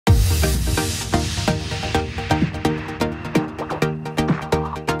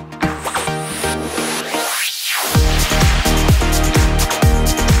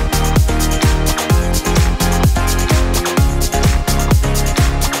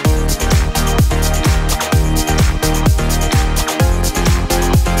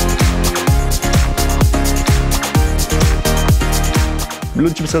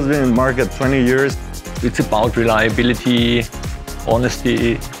Bluechips has been in the market 20 years. It's about reliability,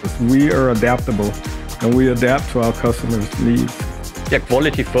 honesty. We are adaptable and we adapt to our customers' needs. Yeah,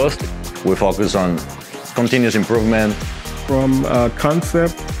 quality first. We focus on continuous improvement. From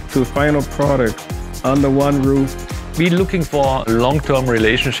concept to final product under one roof. We're looking for a long-term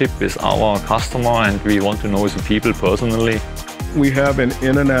relationship with our customer and we want to know the people personally. We have an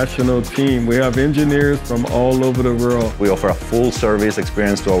international team. We have engineers from all over the world. We offer a full service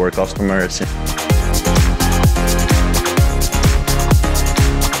experience to our customers.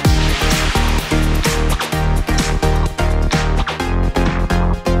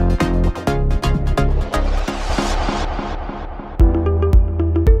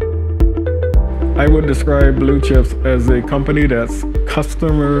 I would describe Bluechips as a company that's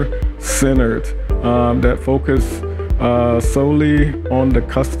customer-centered, that focus solely on the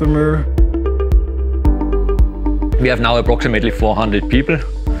customer. We have now approximately 400 people,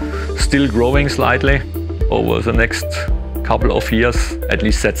 still growing slightly over the next couple of years. At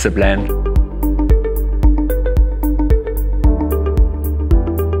least that's the plan.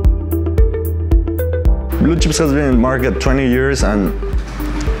 Bluechips has been in the market 20 years, and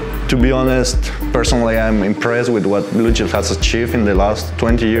to be honest, personally I'm impressed with what Bluechips has achieved in the last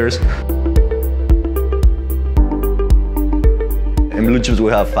 20 years. In Bluechips we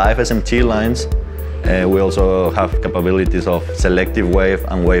have 5 SMT lines. We also have capabilities of selective wave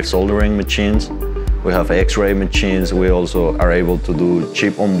and wave soldering machines. We have X-ray machines. We also are able to do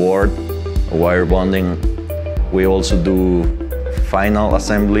chip on board, wire bonding. We also do final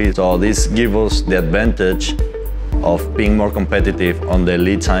assembly. So this gives us the advantage of being more competitive on the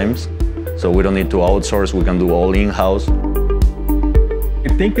lead times. So we don't need to outsource, we can do all in-house. I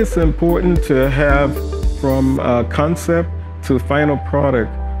think it's important to have from concept to final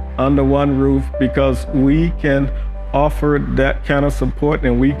product under one roof because we can offer that kind of support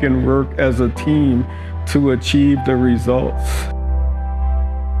and we can work as a team to achieve the results.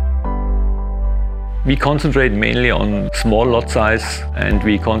 We concentrate mainly on small lot size and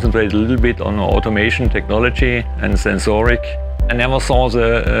we concentrate a little bit on automation technology and sensoric. I never saw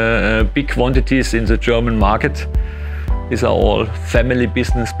the big quantities in the German market. These are all family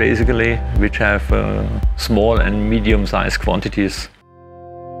business basically, which have small and medium-sized quantities.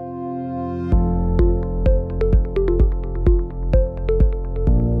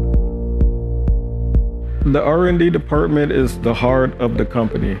 The R&D department is the heart of the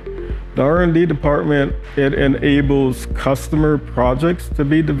company. The R&D department, it enables customer projects to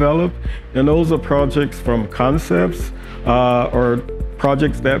be developed, and those are projects from concepts or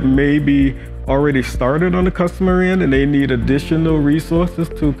projects that may be already started on the customer end and they need additional resources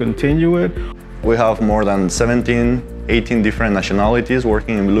to continue it. We have more than 18 different nationalities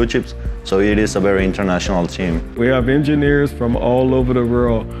working in Bluechips, so it is a very international team. We have engineers from all over the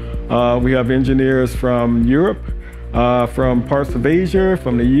world. We have engineers from Europe, from parts of Asia,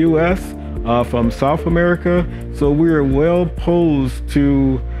 from the US, from South America. So we are well posed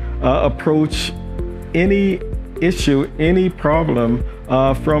to approach any issue, any problem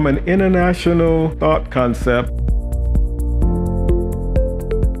from an international thought concept.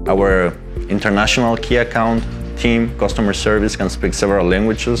 Our international key account team, customer service, can speak several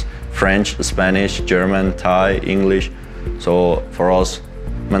languages: French, Spanish, German, Thai, English. So for us,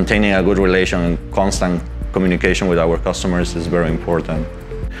 maintaining a good relation and constant communication with our customers is very important.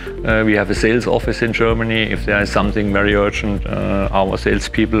 We have a sales office in Germany. If there is something very urgent, our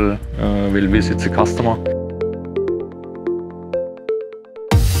salespeople will visit the customer.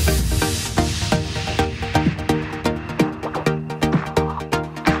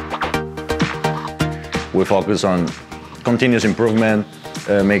 We focus on continuous improvement,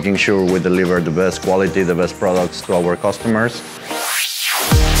 making sure we deliver the best quality, the best products to our customers.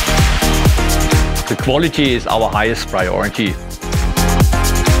 The quality is our highest priority.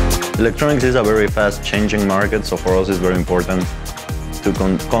 Electronics is a very fast-changing market, so for us it's very important to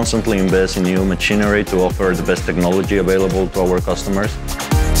constantly invest in new machinery to offer the best technology available to our customers.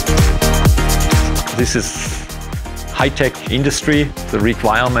 This is high-tech industry. The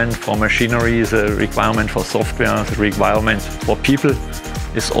requirement for machinery, the requirement for software, the requirement for people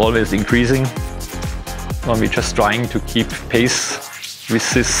is always increasing. And we're just trying to keep pace with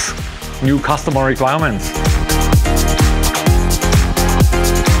this new customer requirements.